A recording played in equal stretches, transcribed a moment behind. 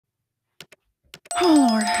Oh,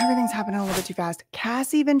 Lord, everything's happening a little bit too fast.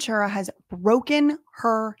 Cassie Ventura has broken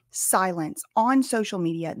her silence on social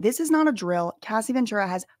media. This is not a drill. Cassie Ventura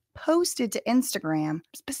has posted to Instagram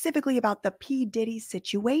specifically about the P. Diddy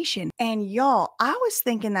situation. And y'all, I was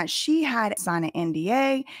thinking that she had signed an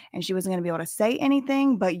NDA and she wasn't going to be able to say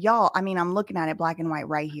anything. But y'all, I mean, I'm looking at it black and white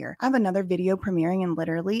right here. I have another video premiering in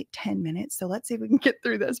literally 10 minutes. So let's see if we can get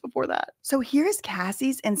through this before that. So here's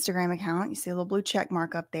Cassie's Instagram account. You see a little blue check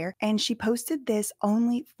mark up there. And she posted this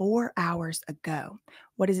only 4 hours ago.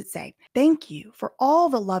 What does it say? Thank you for all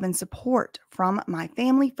the love and support from my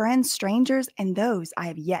family, friends, strangers, and those I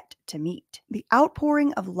have yet to meet. The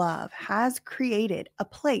outpouring of love has created a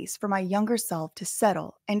place for my younger self to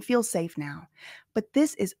settle and feel safe now. But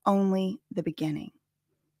this is only the beginning.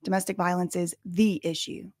 Domestic violence is the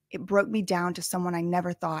issue. It broke me down to someone I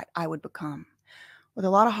never thought I would become. With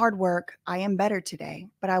a lot of hard work, I am better today,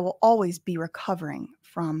 but I will always be recovering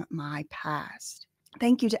from my past.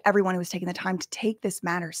 Thank you to everyone who has taken the time to take this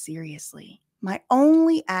matter seriously. My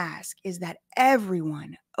only ask is that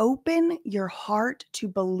everyone open your heart to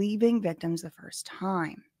believing victims the first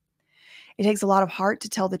time. It takes a lot of heart to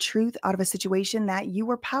tell the truth out of a situation that you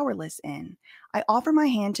were powerless in. I offer my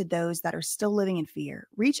hand to those that are still living in fear.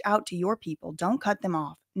 Reach out to your people. Don't cut them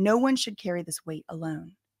off. No one should carry this weight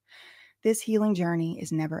alone. This healing journey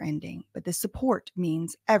is never ending, but this support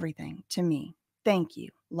means everything to me. Thank you.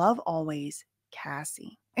 Love always,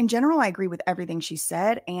 Cassie. In general, I agree with everything she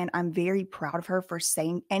said, and I'm very proud of her for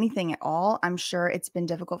saying anything at all. I'm sure it's been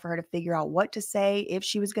difficult for her to figure out what to say, if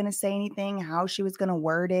she was going to say anything, how she was going to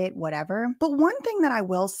word it, whatever. But one thing that I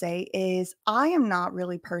will say is I am not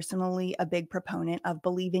really personally a big proponent of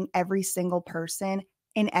believing every single person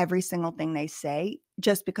in every single thing they say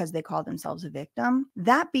just because they call themselves a victim.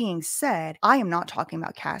 That being said, I am not talking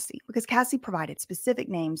about Cassie because Cassie provided specific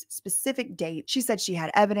names, specific dates. She said she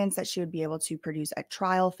had evidence that she would be able to produce at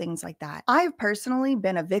trial, things like that. I have personally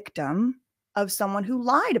been a victim of someone who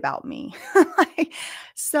lied about me.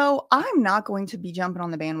 So I'm not going to be jumping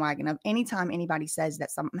on the bandwagon of anytime anybody says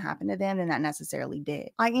that something happened to them and that necessarily did.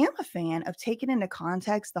 I am a fan of taking into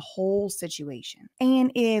context the whole situation.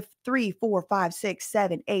 And if 3, 4, 5, 6,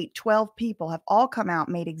 7, 8, 12 people have all come out,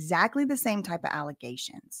 made exactly the same type of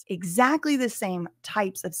allegations, exactly the same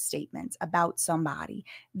types of statements about somebody,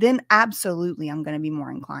 then absolutely I'm going to be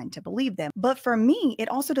more inclined to believe them. But for me, it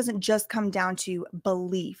also doesn't just come down to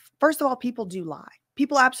belief. First of all, people do lie.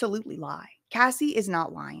 People absolutely lie. Cassie is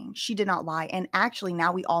not lying. She did not lie. And actually,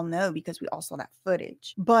 now we all know because we all saw that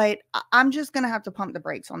footage. But I'm just going to have to pump the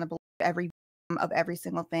brakes on the belief of every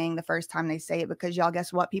single thing the first time they say it, because y'all,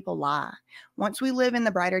 guess what? People lie. Once we live in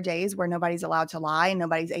the brighter days where nobody's allowed to lie and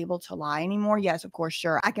nobody's able to lie anymore, yes, of course,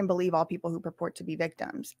 sure, I can believe all people who purport to be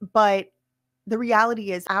victims. But the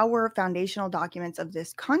reality is our foundational documents of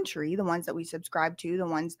this country, the ones that we subscribe to, the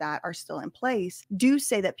ones that are still in place, do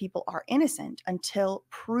say that people are innocent until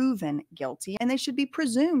proven guilty, and they should be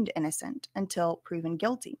presumed innocent until proven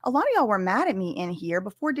guilty. A lot of y'all were mad at me in here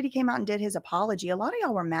before Diddy came out and did his apology. A lot of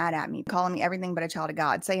y'all were mad at me, calling me everything but a child of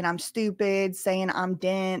God, saying I'm stupid, saying I'm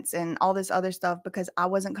dense, and all this other stuff because I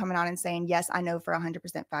wasn't coming out and saying, yes, I know for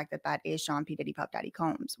 100% fact that that is Sean P. Diddy Puff Daddy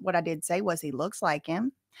Combs. What I did say was he looks like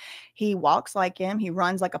him. He walks like him. He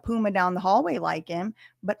runs like a puma down the hallway like him,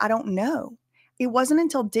 but I don't know. It wasn't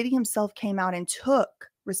until Diddy himself came out and took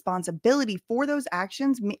responsibility for those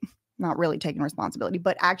actions, not really taking responsibility,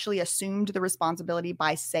 but actually assumed the responsibility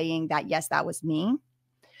by saying that, yes, that was me.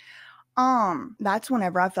 That's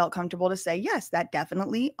whenever I felt comfortable to say, yes, that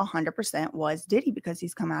definitely 100% was Diddy because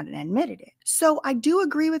he's come out and admitted it. So I do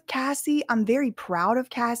agree with Cassie. I'm very proud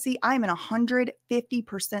of Cassie. I am in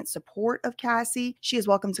 150% support of Cassie. She is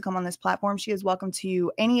welcome to come on this platform. She is welcome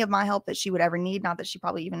to any of my help that she would ever need. Not that she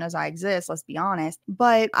probably even knows I exist, let's be honest.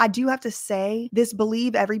 But I do have to say this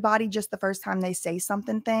believe everybody just the first time they say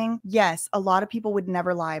something thing. Yes, a lot of people would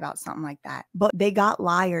never lie about something like that, but they got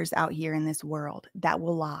liars out here in this world that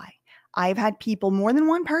will lie. I've had people, more than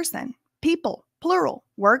one person, people, plural,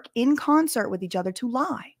 work in concert with each other to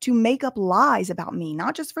lie, to make up lies about me,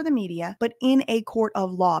 not just for the media, but in a court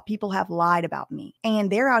of law. People have lied about me,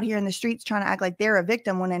 and they're out here in the streets trying to act like they're a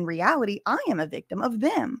victim when in reality, I am a victim of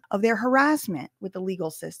them, of their harassment with the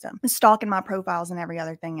legal system, stalking my profiles and every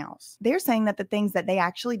other thing else. They're saying that the things that they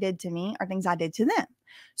actually did to me are things I did to them.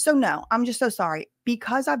 So no, I'm just so sorry.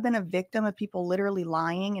 Because I've been a victim of people literally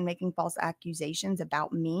lying and making false accusations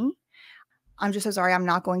about me, I'm just so sorry. I'm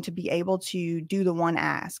not going to be able to do the one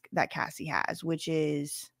ask that Cassie has, which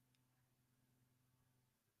is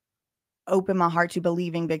open my heart to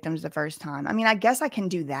believing victims the first time. I mean, I guess I can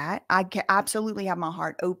do that. I can absolutely have my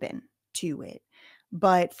heart open to it.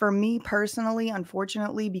 But for me personally,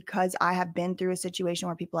 unfortunately, because I have been through a situation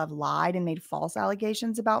where people have lied and made false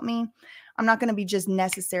allegations about me, I'm not going to be just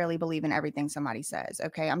necessarily believing everything somebody says.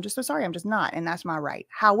 Okay. I'm just so sorry. I'm just not. And that's my right.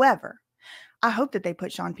 However, I hope that they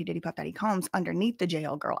put Sean P. Diddy Puff Daddy Combs underneath the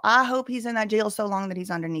jail, girl. I hope he's in that jail so long that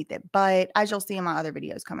he's underneath it. But as you'll see in my other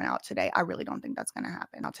videos coming out today, I really don't think that's going to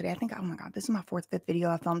happen. Now today, I think, oh my God, this is my fifth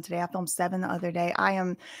video I filmed today. I filmed 7 the other day. I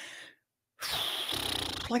am,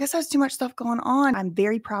 like I said, there's too much stuff going on. I'm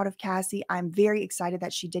very proud of Cassie. I'm very excited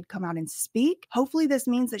that she did come out and speak. Hopefully this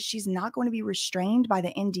means that she's not going to be restrained by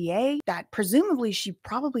the NDA that presumably she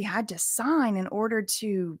probably had to sign in order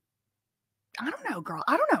to, I don't know, girl.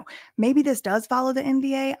 I don't know. Maybe this does follow the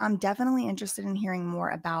NDA. I'm definitely interested in hearing more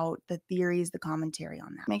about the theories, the commentary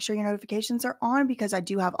on that. Make sure your notifications are on because I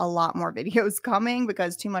do have a lot more videos coming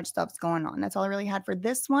because too much stuff's going on. That's all I really had for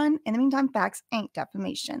this one. In the meantime, facts ain't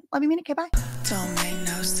defamation. Love you, mean it, okay, bye. Don't make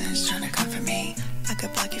no sense trying to come for me. I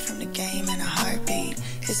could block you from the game in a heartbeat.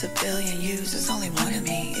 It's a billion views, there's only one of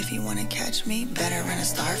me. If you wanna catch me, better run a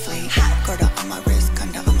Starfleet. Gorda on my wrist, gun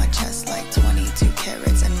down on my chest, like 22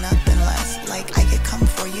 carats and nothing less. Like I could come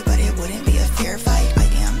for you, but it wouldn't be a fair fight. I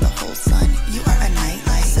am the whole sun, you are a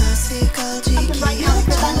nightlight. Right now,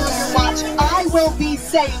 because I know you're watching, I will be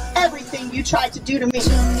saying everything you tried to do to me.